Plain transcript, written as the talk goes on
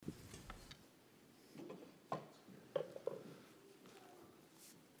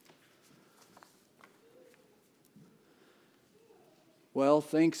Well,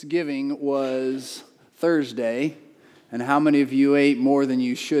 Thanksgiving was Thursday, and how many of you ate more than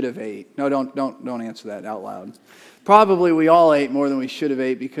you should have ate? No, don't answer that out loud. Probably we all ate more than we should have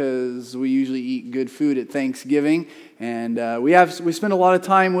ate because we usually eat good food at Thanksgiving, and we spend a lot of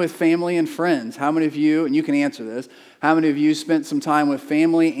time with family and friends. How many of you, and you can answer this, how many of you spent some time with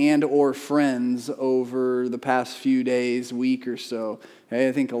family and or friends over the past few days, week or so? Okay,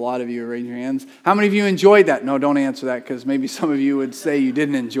 I think a lot of you are raising your hands. How many of you enjoyed that? No, don't answer that because maybe some of you would say you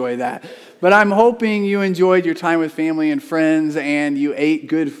didn't enjoy that. But I'm hoping you enjoyed your time with family and friends and you ate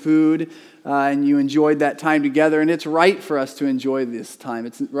good food. And you enjoyed that time together, and it's right for us to enjoy this time.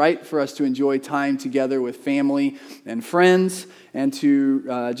 It's right for us to enjoy time together with family and friends, and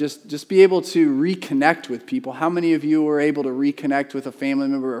to just be able to reconnect with people. How many of you were able to reconnect with a family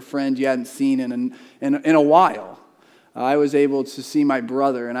member or a friend you hadn't seen in a while? I was able to see my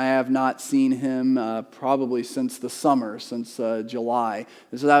brother, and I have not seen him probably since the summer, since July.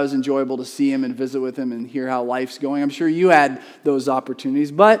 And so that was enjoyable to see him and visit with him and hear how life's going. I'm sure you had those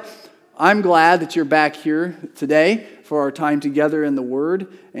opportunities, but I'm glad that you're back here today for our time together in the Word.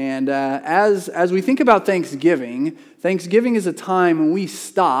 And as we think about Thanksgiving, Thanksgiving is a time when we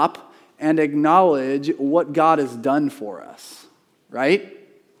stop and acknowledge what God has done for us, right?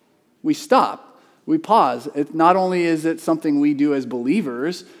 We stop. We pause. Not only is it something we do as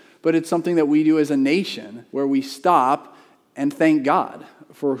believers, but it's something that we do as a nation where we stop and thank God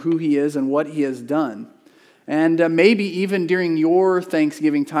for who He is and what He has done. And maybe even during your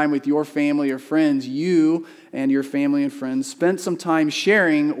Thanksgiving time with your family or friends, you and your family and friends spent some time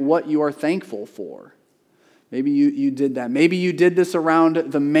sharing what you are thankful for. Maybe you did that. Maybe you did this around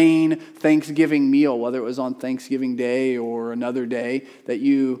the main Thanksgiving meal, whether it was on Thanksgiving Day or another day, that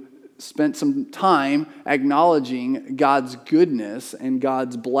you spent some time acknowledging God's goodness and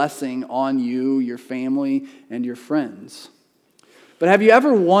God's blessing on you, your family, and your friends. But have you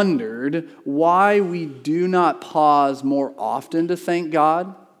ever wondered why we do not pause more often to thank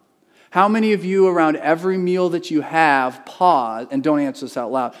God? How many of you around every meal that you have pause, and don't answer this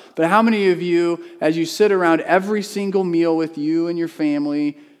out loud, but how many of you, as you sit around every single meal with you and your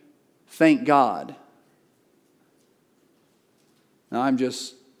family, thank God? Now, I'm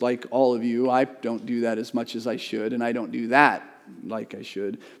just like all of you. I don't do that as much as I should, and I don't do that like I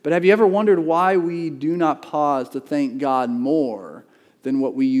should. But have you ever wondered why we do not pause to thank God more than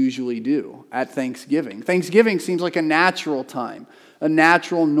what we usually do at Thanksgiving? Thanksgiving seems like a natural time, a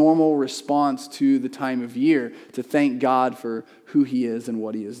natural, normal response to the time of year to thank God for who He is and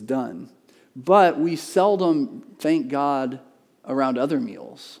what He has done. But we seldom thank God around other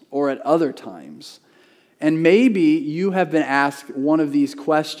meals or at other times. And maybe you have been asked one of these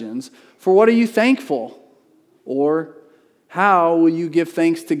questions: for what are you thankful? Or how will you give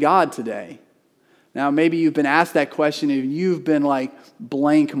thanks to God today? Now, maybe you've been asked that question and you've been like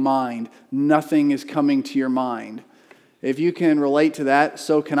blank mind. Nothing is coming to your mind. If you can relate to that,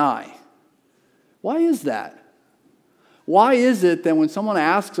 so can I. Why is that? Why is it that when someone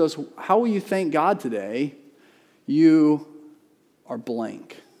asks us, how will you thank God today, you are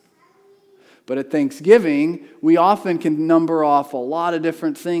blank? But at Thanksgiving, we often can number off a lot of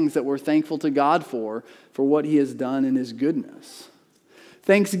different things that we're thankful to God for what He has done in His goodness.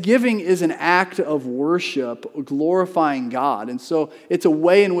 Thanksgiving is an act of worship, glorifying God. And so it's a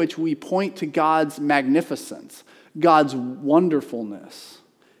way in which we point to God's magnificence, God's wonderfulness,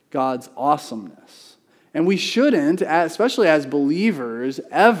 God's awesomeness. And we shouldn't, especially as believers,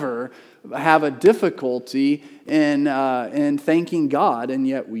 ever have a difficulty in thanking God, and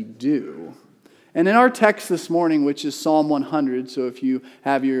yet we do. And in our text this morning, which is Psalm 100, so if you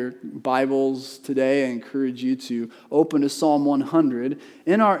have your Bibles today, I encourage you to open to Psalm 100.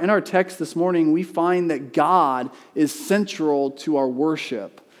 In our text this morning, we find that God is central to our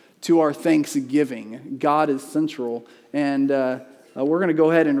worship, to our thanksgiving. God is central, and we're going to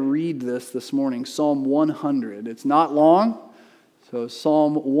go ahead and read this morning, Psalm 100. It's not long, so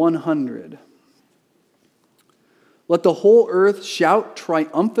Psalm 100. Let the whole earth shout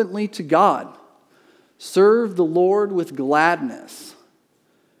triumphantly to God. Serve the Lord with gladness.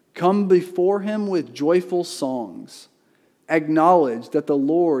 Come before Him with joyful songs. Acknowledge that the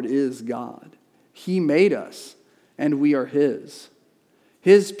Lord is God. He made us, and we are His.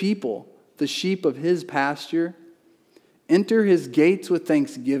 His people, the sheep of His pasture. Enter His gates with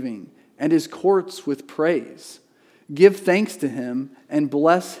thanksgiving and His courts with praise. Give thanks to Him and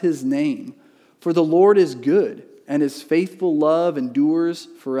bless His name. For the Lord is good, and His faithful love endures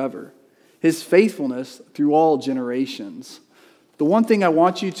forever. His faithfulness through all generations. The one thing I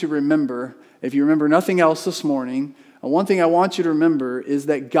want you to remember, if you remember nothing else this morning, one thing I want you to remember is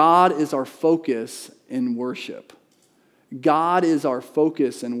that God is our focus in worship. God is our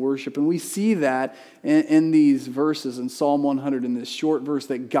focus in worship. And we see that in these verses in Psalm 100, in this short verse,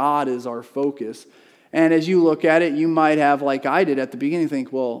 that God is our focus. And as you look at it, you might have, like I did at the beginning,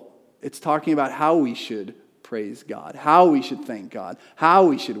 think, well, it's talking about how we should praise God, how we should thank God, how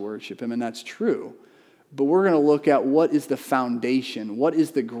we should worship Him, and that's true. But we're going to look at what is the foundation, what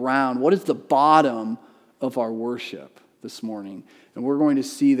is the ground, what is the bottom of our worship this morning. And we're going to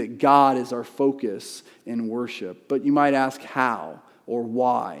see that God is our focus in worship. But you might ask how or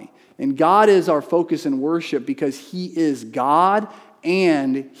why. And God is our focus in worship because He is God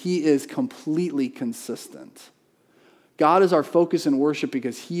and He is completely consistent. God is our focus in worship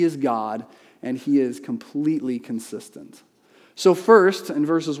because He is God and He is completely consistent. So first, in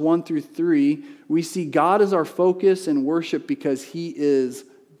verses 1 through 3, we see God is our focus in worship because He is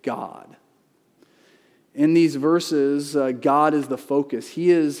God. In these verses, God is the focus. He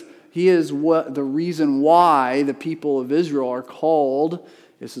is what the reason why the people of Israel are called.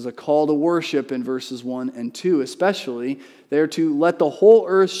 This is a call to worship in verses 1 and 2 especially. They are to let the whole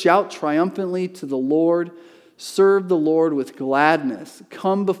earth shout triumphantly to the Lord, serve the Lord with gladness,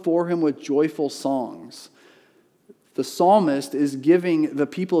 come before Him with joyful songs. The psalmist is giving the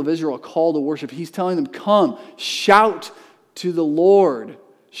people of Israel a call to worship. He's telling them, come, shout to the Lord.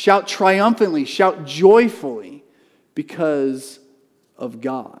 Shout triumphantly, shout joyfully because of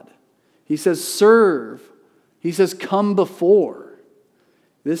God. He says, serve. He says, come before.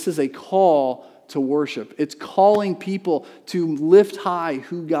 This is a call to worship. It's calling people to lift high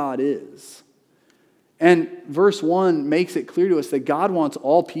who God is. And verse 1 makes it clear to us that God wants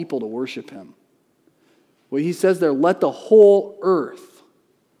all people to worship Him. Well, He says there, let the whole earth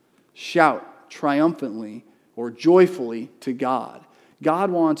shout triumphantly or joyfully to God.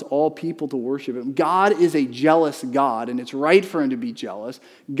 God wants all people to worship Him. God is a jealous God, and it's right for Him to be jealous.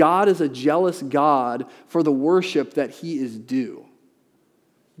 God is a jealous God for the worship that He is due.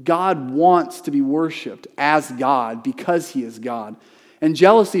 God wants to be worshiped as God because He is God. And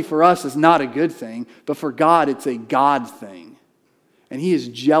jealousy for us is not a good thing, but for God it's a God thing. And He is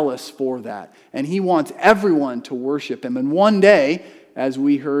jealous for that. And He wants everyone to worship Him. And one day, as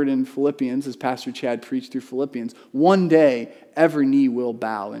we heard in Philippians, as Pastor Chad preached through Philippians, one day every knee will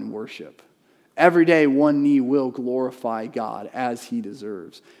bow in worship. Every day one knee will glorify God as He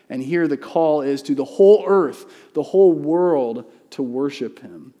deserves. And here the call is to the whole earth, the whole world, to worship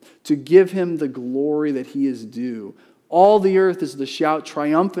Him, to give Him the glory that He is due. All the earth is to shout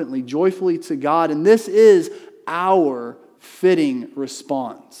triumphantly, joyfully to God, and this is our fitting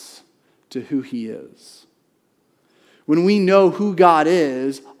response to who He is. When we know who God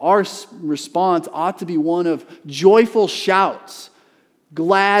is, our response ought to be one of joyful shouts,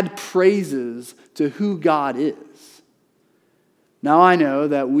 glad praises to who God is. Now I know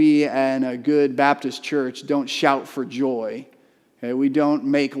that we in a good Baptist church don't shout for joy. Okay? We don't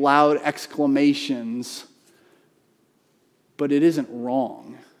make loud exclamations, but it isn't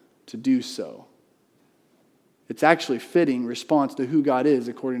wrong to do so. It's actually fitting response to who God is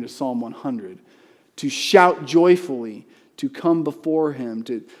according to Psalm 100. To shout joyfully, to come before Him,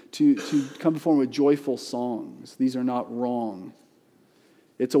 to come before Him with joyful songs. These are not wrong.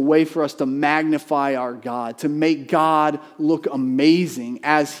 It's a way for us to magnify our God, to make God look amazing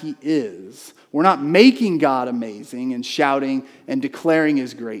as He is. We're not making God amazing and shouting and declaring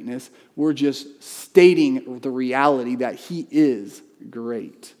His greatness. We're just stating the reality that He is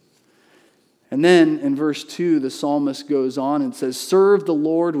great. And then in verse 2, the psalmist goes on and says, serve the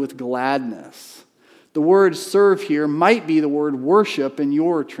Lord with gladness. The word serve here might be the word worship in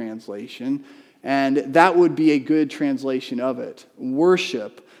your translation, and that would be a good translation of it.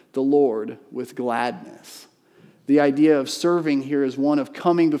 Worship the Lord with gladness. The idea of serving here is one of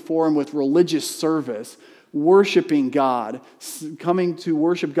coming before Him with religious service, worshiping God, coming to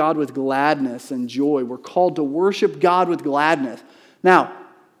worship God with gladness and joy. We're called to worship God with gladness. Now,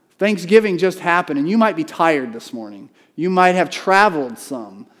 Thanksgiving just happened, and you might be tired this morning. You might have traveled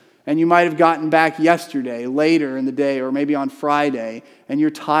some. And you might have gotten back yesterday, later in the day, or maybe on Friday, and you're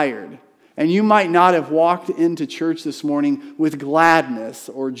tired. And you might not have walked into church this morning with gladness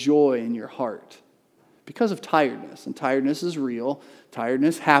or joy in your heart because of tiredness. And tiredness is real.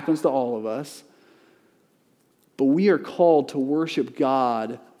 Tiredness happens to all of us. But we are called to worship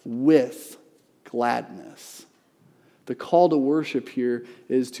God with gladness. The call to worship here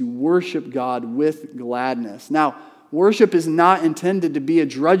is to worship God with gladness. Now, worship is not intended to be a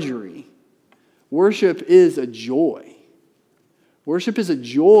drudgery. Worship is a joy. Worship is a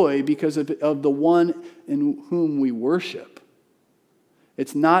joy because of the one in whom we worship.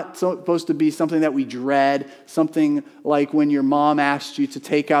 It's not supposed to be something that we dread, something like when your mom asked you to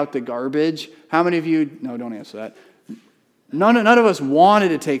take out the garbage. How many of you, no, don't answer that. None of us wanted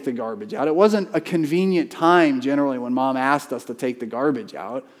to take the garbage out. It wasn't a convenient time generally when Mom asked us to take the garbage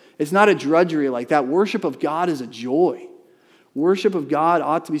out. It's not a drudgery like that. Worship of God is a joy. Worship of God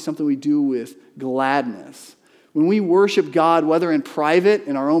ought to be something we do with gladness. When we worship God, whether in private,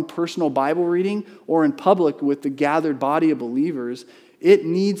 in our own personal Bible reading, or in public with the gathered body of believers, it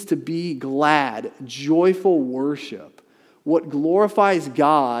needs to be glad, joyful worship. What glorifies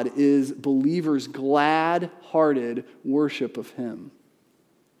God is believers' glad-hearted worship of Him.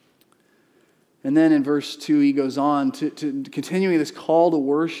 And then in verse 2, he goes on to continuing this call to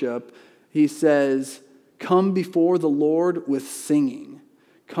worship. He says, "Come before the Lord with singing.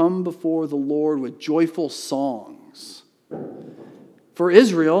 Come before the Lord with joyful songs." For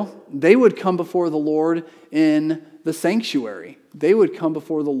Israel, they would come before the Lord in the sanctuary. They would come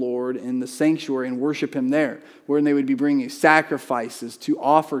before the Lord in the sanctuary and worship Him there, where they would be bringing sacrifices to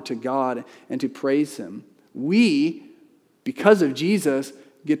offer to God and to praise Him. We, because of Jesus,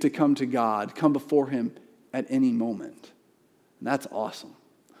 get to come to God, come before Him at any moment. And that's awesome.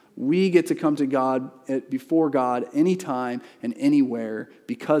 We get to come to God, before God, anytime and anywhere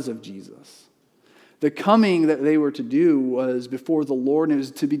because of Jesus. The coming that they were to do was before the Lord, and it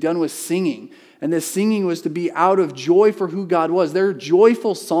was to be done with singing. And this singing was to be out of joy for who God was. They're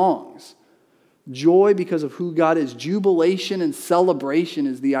joyful songs. Joy because of who God is. Jubilation and celebration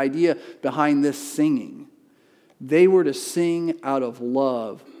is the idea behind this singing. They were to sing out of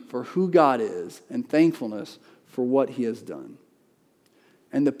love for who God is and thankfulness for what He has done.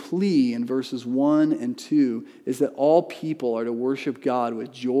 And the plea in verses 1 and 2 is that all people are to worship God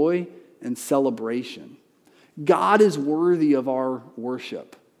with joy and celebration. God is worthy of our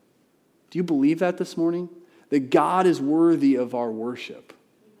worship. Do you believe that this morning? That God is worthy of our worship.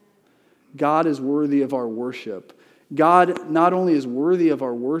 God is worthy of our worship. God not only is worthy of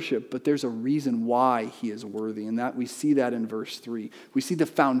our worship, but there's a reason why He is worthy, and that we see that in verse 3. We see the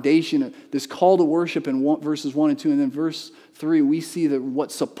foundation of this call to worship in verses 1 and 2, and then verse 3, we see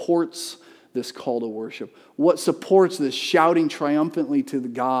what supports this call to worship, what supports this shouting triumphantly to the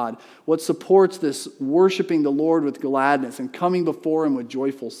God, what supports this worshiping the Lord with gladness and coming before Him with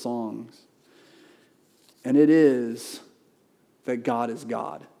joyful songs. And it is that God is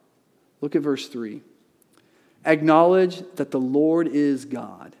God. Look at verse 3. Acknowledge that the Lord is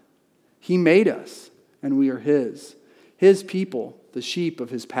God. He made us, and we are His people, the sheep of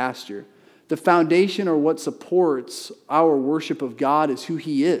His pasture. The foundation or what supports our worship of God is who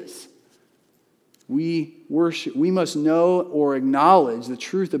He is. We must know or acknowledge the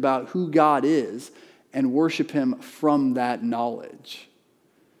truth about who God is and worship Him from that knowledge.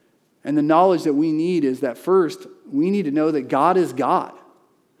 And the knowledge that we need is that first, we need to know that God is God.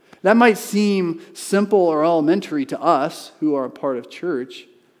 That might seem simple or elementary to us who are a part of church,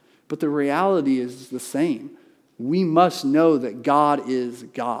 but the reality is the same. We must know that God is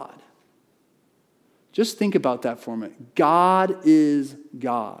God. Just think about that for a minute. God is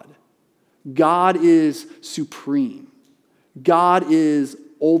God. God is supreme. God is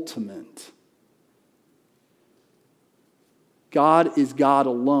ultimate. God is God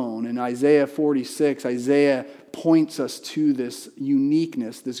alone. In Isaiah 46, Isaiah points us to this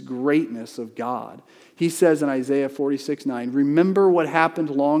uniqueness, this greatness of God. He says in Isaiah 46:9, "Remember what happened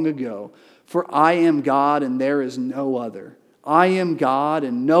long ago, for I am God and there is no other. I am God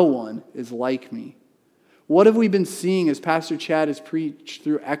and no one is like me." What have we been seeing as Pastor Chad has preached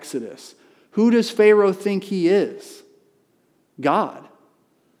through Exodus? Who does Pharaoh think he is? God.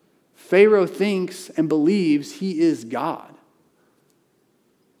 Pharaoh thinks and believes he is God.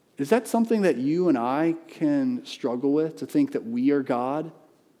 Is that something that you and I can struggle with, to think that we are God?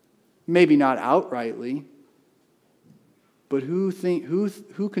 Maybe not outrightly, but who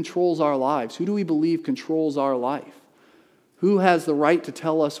controls our lives? Who do we believe controls our life? Who has the right to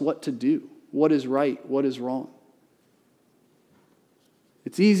tell us what to do? What is right? What is wrong?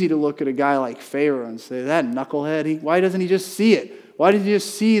 It's easy to look at a guy like Pharaoh and say, that knucklehead, why doesn't he just see it? Why did he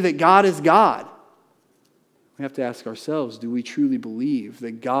just see that God is God? We have to ask ourselves, do we truly believe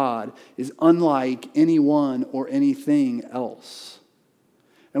that God is unlike anyone or anything else?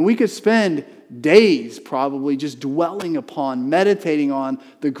 And we could spend days probably just dwelling upon, meditating on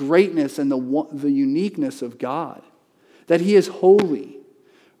the greatness and the uniqueness of God. That He is holy,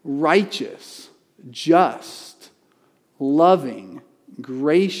 righteous, just, loving,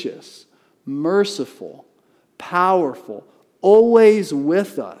 gracious, merciful, powerful, always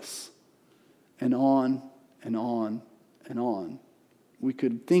with us, and on and on and on. We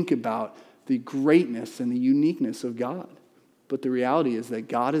could think about the greatness and the uniqueness of God. But the reality is that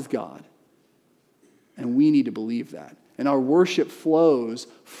God is God. And we need to believe that. And our worship flows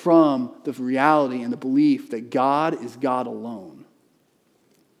from the reality and the belief that God is God alone.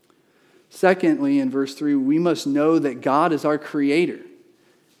 Secondly, in verse 3, we must know that God is our creator.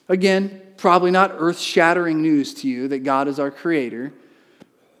 Again, probably not earth-shattering news to you that God is our creator,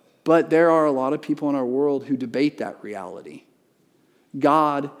 but there are a lot of people in our world who debate that reality.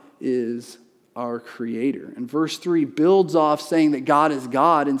 God is our creator. And verse 3 builds off saying that God is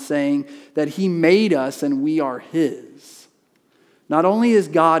God and saying that he made us and we are his. Not only is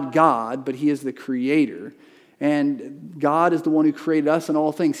God God, but he is the creator. And God is the one who created us and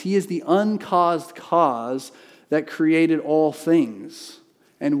all things. He is the uncaused cause that created all things.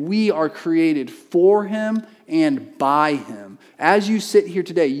 And we are created for him and by him. As you sit here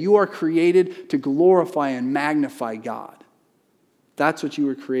today, you are created to glorify and magnify God. That's what you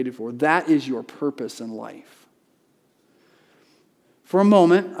were created for. That is your purpose in life. For a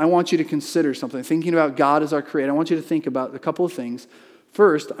moment, I want you to consider something. Thinking about God as our creator, I want you to think about a couple of things.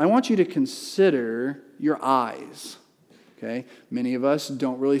 First, I want you to consider your eyes. Okay? Many of us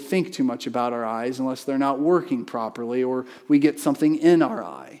don't really think too much about our eyes unless they're not working properly or we get something in our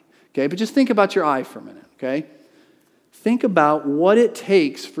eye. Okay? But just think about your eye for a minute. Okay? Think about what it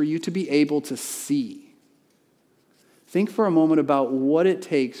takes for you to be able to see. Think for a moment about what it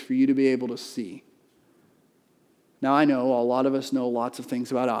takes for you to be able to see. Now, I know a lot of us know lots of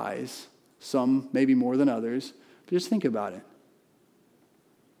things about eyes, some maybe more than others, but just think about it.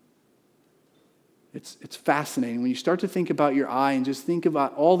 It's fascinating when you start to think about your eye and just think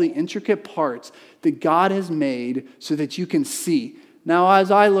about all the intricate parts that God has made so that you can see. Now, as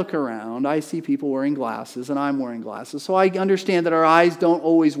I look around, I see people wearing glasses, and I'm wearing glasses. So I understand that our eyes don't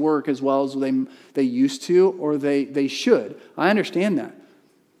always work as well as they used to or they should. I understand that.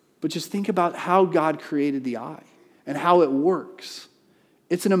 But just think about how God created the eye and how it works.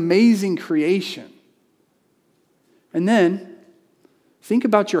 It's an amazing creation. And then, think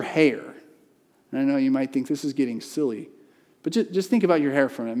about your hair. And I know you might think this is getting silly, but just think about your hair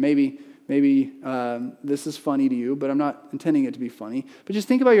for a minute. Maybe this is funny to you, but I'm not intending it to be funny. But just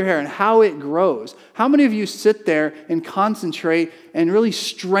think about your hair and how it grows. How many of you sit there and concentrate and really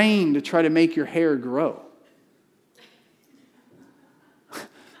strain to try to make your hair grow?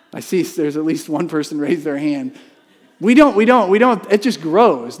 I see there's at least one person raise their hand. We don't. It just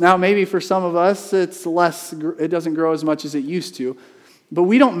grows. Now, maybe for some of us, it doesn't grow as much as it used to. But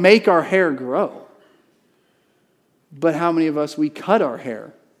we don't make our hair grow. But how many of us, we cut our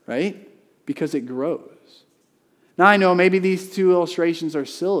hair, right? Because it grows. Now, I know maybe these two illustrations are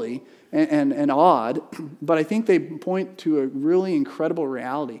silly and odd, but I think they point to a really incredible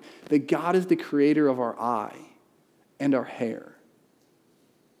reality that God is the creator of our eye and our hair.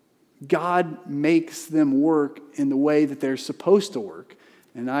 God makes them work in the way that they're supposed to work.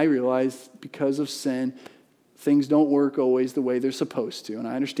 And I realize because of sin, things don't work always the way they're supposed to, and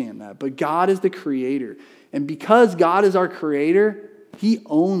I understand that. But God is the creator. And because God is our creator, he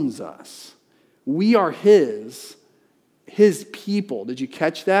owns us. We are his people. Did you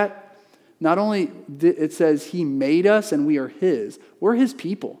catch that? Not only it says he made us and we are his. We're his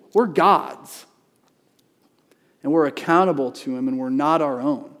people. We're God's. And we're accountable to him and we're not our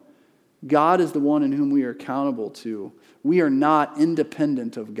own. God is the one in whom we are accountable to. We are not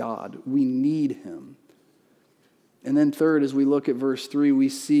independent of God. We need him. And then third, as we look at verse 3, we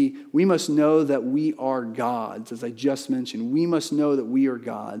see we must know that we are God's. As I just mentioned, we must know that we are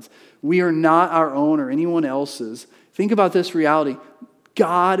God's. We are not our own or anyone else's. Think about this reality.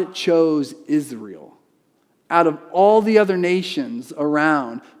 God chose Israel out of all the other nations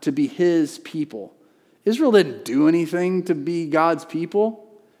around to be his people. Israel didn't do anything to be God's people.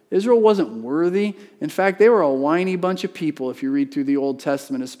 Israel wasn't worthy. In fact, they were a whiny bunch of people if you read through the Old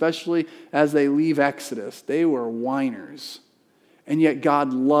Testament, especially as they leave Exodus. They were whiners. And yet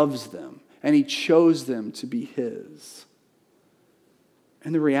God loves them, and he chose them to be his.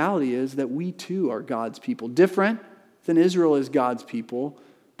 And the reality is that we too are God's people. Different than Israel is God's people,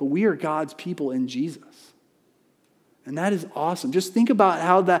 but we are God's people in Jesus. And that is awesome. Just think about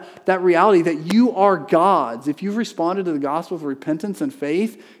how that reality that you are God's. If you've responded to the gospel with repentance and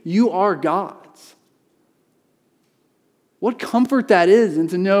faith, you are God's. What comfort that is, and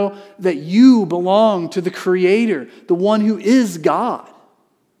to know that you belong to the Creator, the one who is God.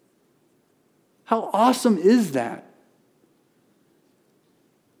 How awesome is that?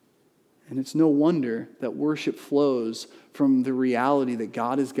 And it's no wonder that worship flows from the reality that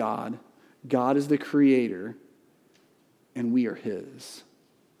God is God, God is the Creator, and we are his.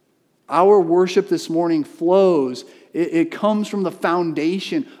 Our worship this morning flows. It comes from the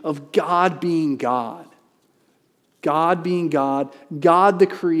foundation of God being God. God being God, God the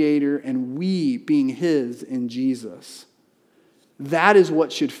Creator, and we being his in Jesus. That is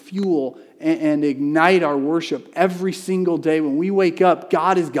what should fuel and ignite our worship every single day. When we wake up,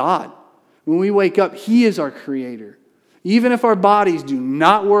 God is God. When we wake up, He is our Creator. Even if our bodies do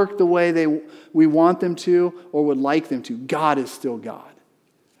not work the way we want them to or would like them to, God is still God.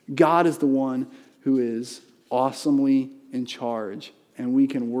 God is the one who is awesomely in charge, and we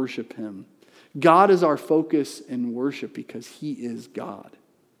can worship Him. God is our focus in worship because He is God.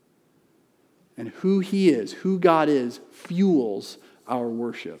 And who He is, who God is, fuels our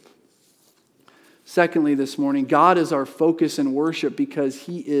worship. Secondly, this morning, God is our focus in worship because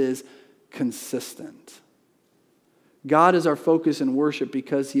He is consistent. God is our focus in worship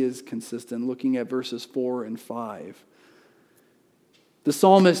because He is consistent. Looking at verses 4 and 5. The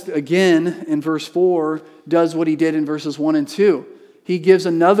psalmist, again, in verse 4, does what he did in verses 1 and 2. He gives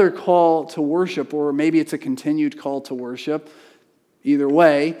another call to worship, or maybe it's a continued call to worship. Either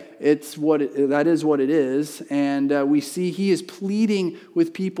way, that is what it is. And we see he is pleading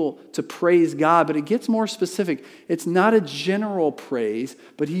with people to praise God, but it gets more specific. It's not a general praise,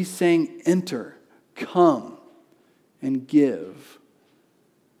 but he's saying, enter, come, and give.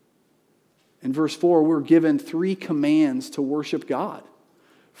 In verse 4, we're given 3 commands to worship God.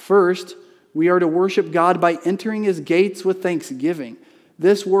 First, we are to worship God by entering His gates with thanksgiving.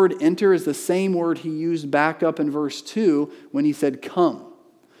 This word enter is the same word he used back up in verse 2 when he said come.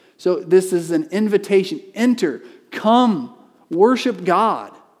 So this is an invitation. Enter, come, worship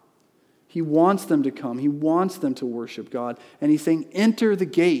God. He wants them to come. He wants them to worship God. And he's saying enter the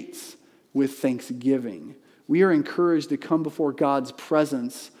gates with thanksgiving. We are encouraged to come before God's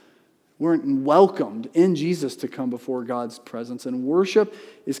presence. We're welcomed in Jesus to come before God's presence. And worship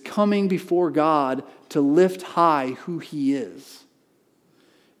is coming before God to lift high who He is.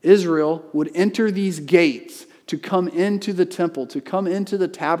 Israel would enter these gates to come into the temple, to come into the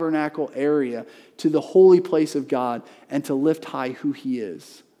tabernacle area, to the holy place of God, and to lift high who He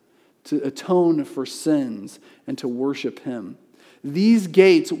is, to atone for sins and to worship Him. These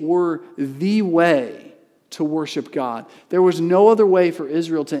gates were the way to worship God. There was no other way for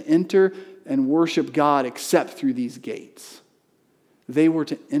Israel to enter and worship God except through these gates. They were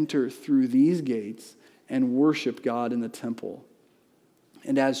to enter through these gates and worship God in the temple.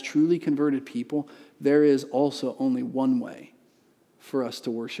 And as truly converted people, there is also only one way for us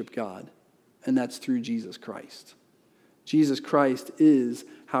to worship God, and that's through Jesus Christ. Jesus Christ is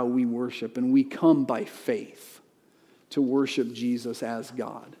how we worship, and we come by faith to worship Jesus as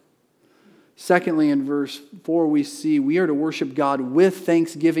God. Secondly, in verse 4, we see we are to worship God with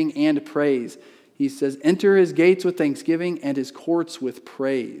thanksgiving and praise. He says, enter His gates with thanksgiving and His courts with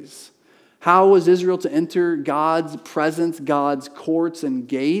praise. How was Israel to enter God's presence, God's courts and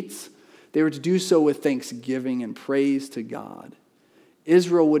gates? They were to do so with thanksgiving and praise to God.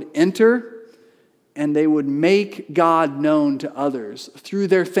 Israel would enter and they would make God known to others through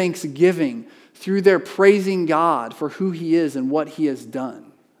their thanksgiving, through their praising God for who He is and what He has done.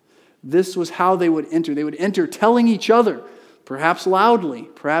 This was how they would enter. They would enter telling each other, perhaps loudly,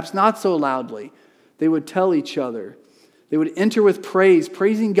 perhaps not so loudly. They would tell each other. They would enter with praise,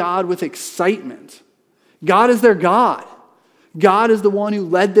 praising God with excitement. God is their God. God is the one who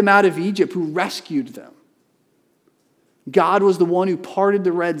led them out of Egypt, who rescued them. God was the one who parted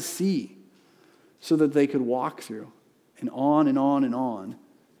the Red Sea so that they could walk through. And on and on and on,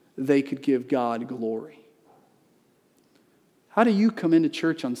 they could give God glory. How do you come into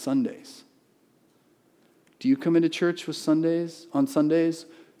church on Sundays? Do you come into church on Sundays,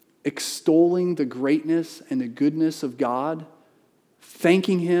 extolling the greatness and the goodness of God,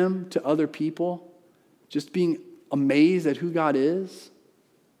 thanking Him to other people, just being amazed at who God is?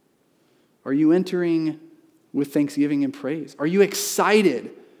 Are you entering with thanksgiving and praise? Are you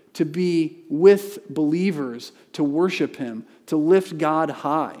excited to be with believers, to worship Him, to lift God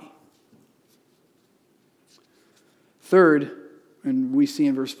high? Third, and we see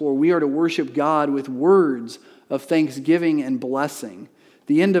in verse 4, we are to worship God with words of thanksgiving and blessing.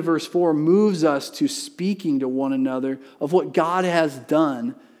 The end of verse 4 moves us to speaking to one another of what God has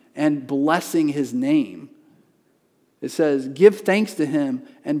done and blessing His name. It says, give thanks to Him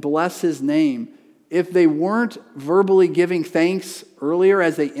and bless His name. If they weren't verbally giving thanks earlier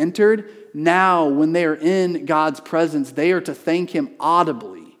as they entered, now when they are in God's presence, they are to thank Him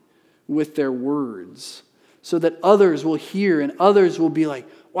audibly with their words, so that others will hear and others will be like,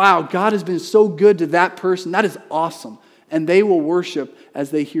 wow, God has been so good to that person. That is awesome. And they will worship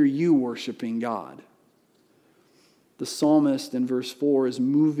as they hear you worshiping God. The psalmist in verse 4 is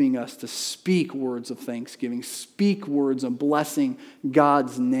moving us to speak words of thanksgiving, speak words of blessing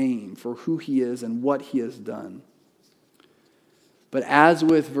God's name for who He is and what He has done. But as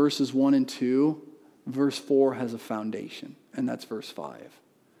with verses 1 and 2, verse 4 has a foundation. And that's verse 5.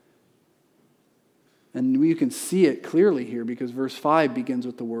 And you can see it clearly here because verse 5 begins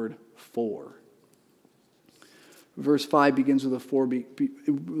with the word for. Verse 5 begins with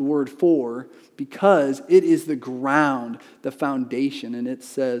the word for because it is the ground, the foundation. And it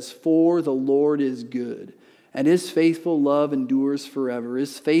says, for the Lord is good, and his faithful love endures forever,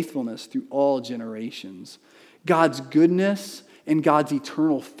 his faithfulness through all generations. God's goodness and God's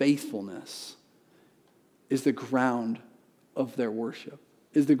eternal faithfulness is the ground of their worship,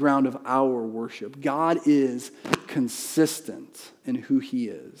 is the ground of our worship. God is consistent in who he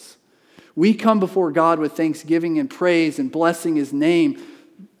is. We come before God with thanksgiving and praise and blessing his name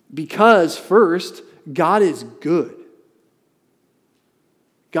because, first, God is good.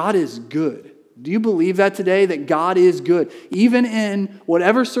 God is good. Do you believe that today, that God is good? Even in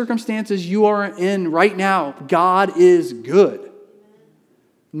whatever circumstances you are in right now, God is good.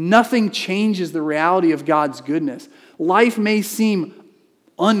 Nothing changes the reality of God's goodness. Life may seem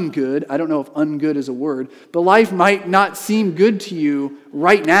ungood. I don't know if ungood is a word, but life might not seem good to you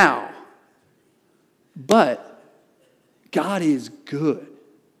right now. But God is good.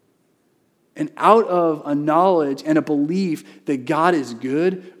 And out of a knowledge and a belief that God is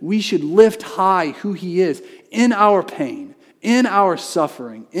good, we should lift high who he is in our pain, in our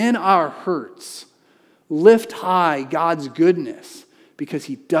suffering, in our hurts. Lift high God's goodness because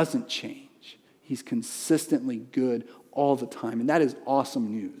he doesn't change. He's consistently good all the time. And that is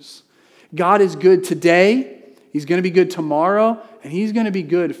awesome news. God is good today. He's going to be good tomorrow. And he's going to be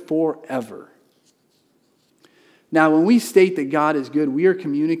good forever. Now, when we state that God is good, we are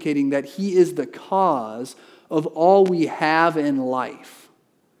communicating that he is the cause of all we have in life.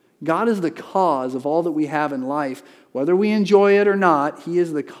 God is the cause of all that we have in life. Whether we enjoy it or not, he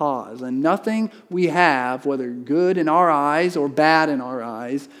is the cause. And nothing we have, whether good in our eyes or bad in our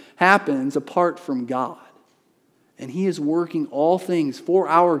eyes, happens apart from God. And he is working all things for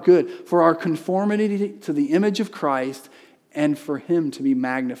our good, for our conformity to the image of Christ, and for him to be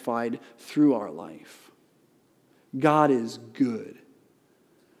magnified through our life. God is good.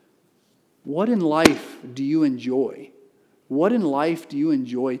 What in life do you enjoy? What in life do you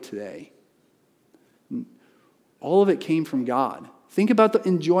enjoy today? All of it came from God. Think about the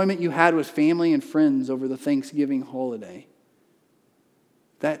enjoyment you had with family and friends over the Thanksgiving holiday.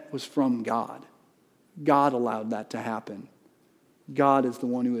 That was from God. God allowed that to happen. God is the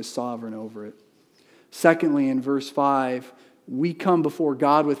one who is sovereign over it. Secondly, in verse 5, we come before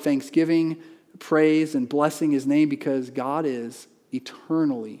God with thanksgiving, praise, and blessing his name because God is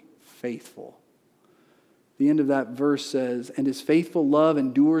eternally faithful. The end of that verse says, and his faithful love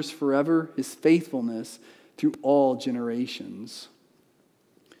endures forever, his faithfulness through all generations.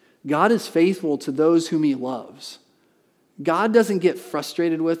 God is faithful to those whom he loves. God doesn't get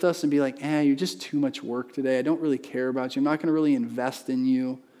frustrated with us and be like, you're just too much work today. I don't really care about you. I'm not going to really invest in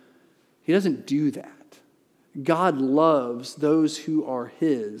you. He doesn't do that. God loves those who are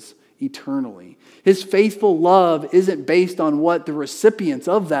his eternally. His faithful love isn't based on what the recipients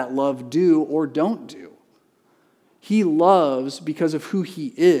of that love do or don't do. He loves because of who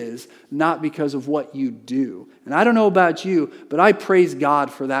he is, not because of what you do. And I don't know about you, but I praise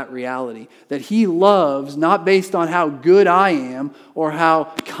God for that reality. That he loves not based on how good I am, or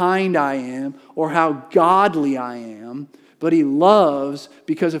how kind I am, or how godly I am, but he loves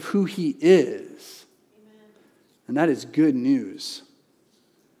because of who he is. Amen. And that is good news.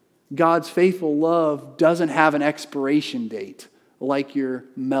 God's faithful love doesn't have an expiration date, like your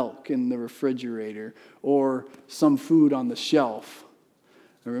milk in the refrigerator or some food on the shelf.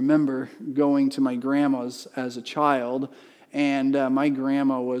 I remember going to my grandma's as a child, and my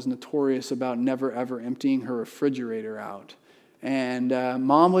grandma was notorious about never ever emptying her refrigerator out. And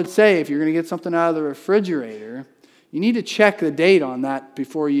Mom would say, if you're going to get something out of the refrigerator, you need to check the date on that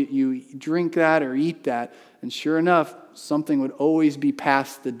before you drink that or eat that. And sure enough, something would always be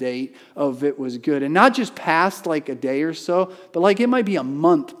past the date of it was good. And not just past like a day or so, but like it might be a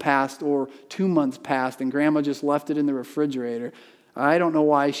month past or 2 months past, and Grandma just left it in the refrigerator. I don't know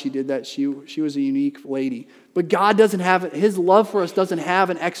why she did that. She was a unique lady. But God doesn't have, his love for us doesn't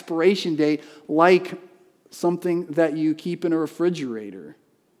have an expiration date like something that you keep in a refrigerator.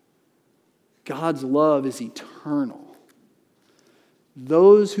 God's love is eternal.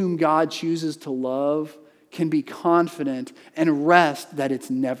 Those whom God chooses to love can be confident and rest that it's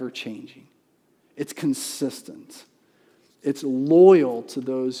never changing. It's consistent. It's loyal to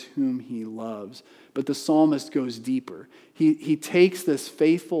those whom he loves. But the psalmist goes deeper. He takes this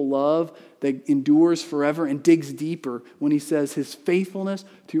faithful love that endures forever and digs deeper when he says his faithfulness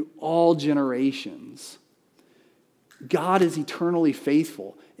through all generations. God is eternally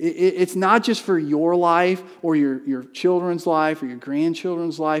faithful. It's not just for your life or your children's life or your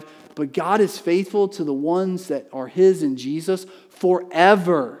grandchildren's life, but God is faithful to the ones that are His in Jesus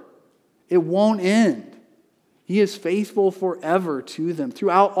forever. It won't end. He is faithful forever to them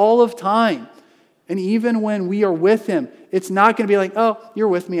throughout all of time. And even when we are with Him, it's not going to be like, oh, you're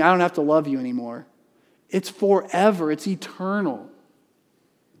with me, I don't have to love you anymore. It's forever. It's eternal.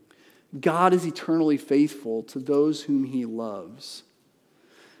 God is eternally faithful to those whom He loves.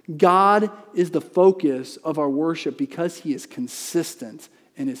 God is the focus of our worship because He is consistent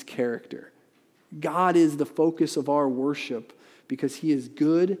in His character. God is the focus of our worship because He is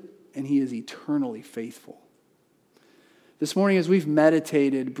good and He is eternally faithful. This morning, as we've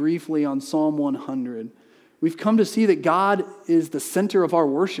meditated briefly on Psalm 100, we've come to see that God is the center of our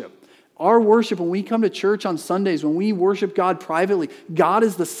worship. Our worship, when we come to church on Sundays, when we worship God privately, God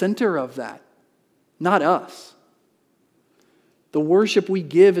is the center of that, not us. The worship we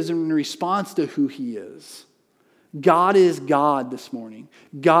give is in response to who He is. God is God this morning.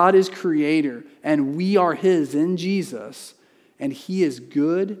 God is Creator, and we are His in Jesus, and He is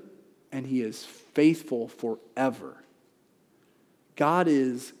good, and He is faithful forever. God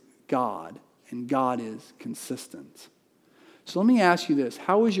is God, and God is consistent. So let me ask you this.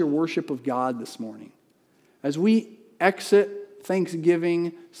 How is your worship of God this morning? As we exit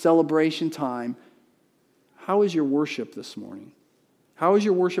Thanksgiving celebration time, how is your worship this morning? How is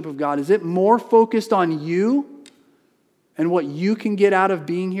your worship of God? Is it more focused on you and what you can get out of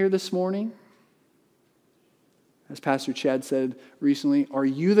being here this morning? As Pastor Chad said recently, are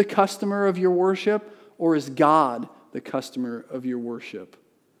you the customer of your worship, or is God the customer of your worship?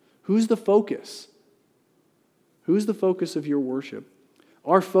 Who's the focus? Who's the focus of your worship?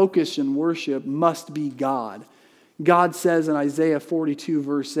 Our focus in worship must be God. God says in Isaiah 42,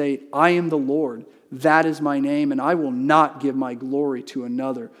 verse 8, I am the Lord, that is my name, and I will not give my glory to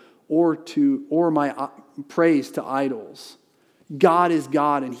another or my praise to idols. God is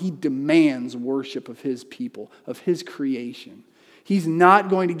God, and He demands worship of His people, of His creation. He's not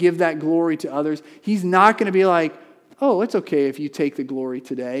going to give that glory to others. He's not going to be like, oh, it's okay if you take the glory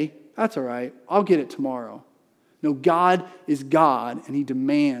today. That's all right. I'll get it tomorrow. No, God is God, and He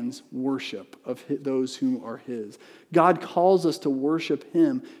demands worship of those who are His. God calls us to worship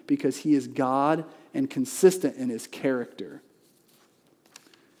Him because He is God and consistent in His character.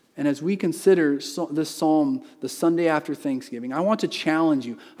 And as we consider this psalm the Sunday after Thanksgiving, I want to challenge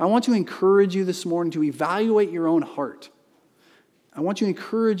you. I want to encourage you this morning to evaluate your own heart. I want to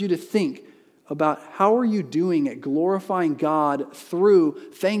encourage you to think about how are you doing at glorifying God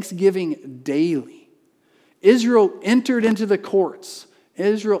through thanksgiving daily. Israel entered into the courts.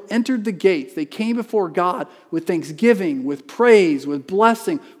 Israel entered the gates. They came before God with thanksgiving, with praise, with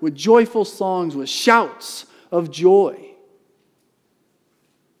blessing, with joyful songs, with shouts of joy.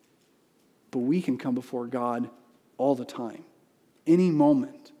 But we can come before God all the time, any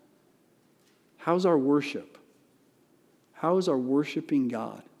moment. How's our worship? How is our worshiping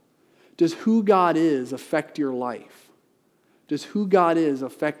God? Does who God is affect your life? Does who God is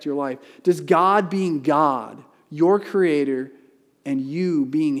affect your life? Does God being God, your Creator, and you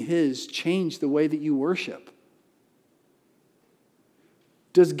being His change the way that you worship?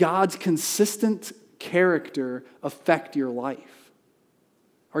 Does God's consistent character affect your life?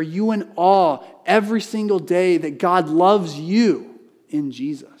 Are you in awe every single day that God loves you in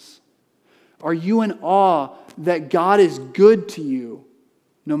Jesus? Are you in awe that God is good to you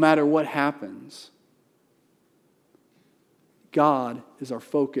no matter what happens? God is our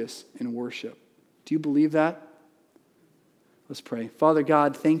focus in worship. Do you believe that? Let's pray. Father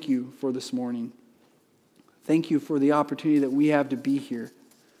God, thank you for this morning. Thank you for the opportunity that we have to be here.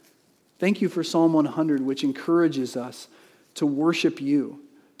 Thank you for Psalm 100, which encourages us to worship you,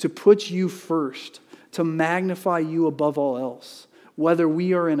 to put you first, to magnify you above all else, whether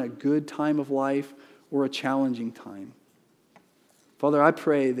we are in a good time of life or a challenging time. Father, I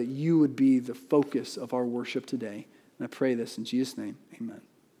pray that you would be the focus of our worship today. And I pray this in Jesus' name. Amen.